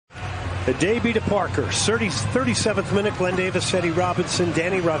The debut to Parker. 37th minute. Glenn Davis, Eddie Robinson,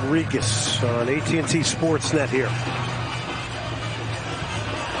 Danny Rodriguez on AT&T Sportsnet here.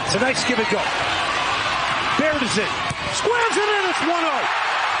 It's a nice give and go. Baird is in. Squares it in. It's 1-0.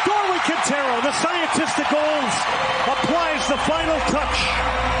 Darwin Quintero, the scientist of goals, applies the final touch.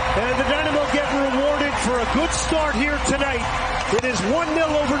 And the Dynamo get rewarded for a good start here tonight. It is 1-0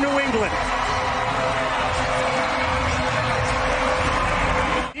 over New England.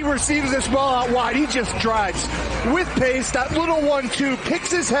 He receives this ball out wide. He just drives with pace. That little 1-2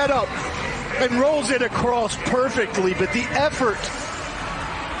 picks his head up and rolls it across perfectly. But the effort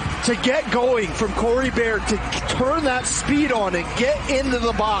to get going from Corey Baird, to turn that speed on and get into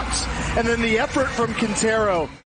the box, and then the effort from Quintero.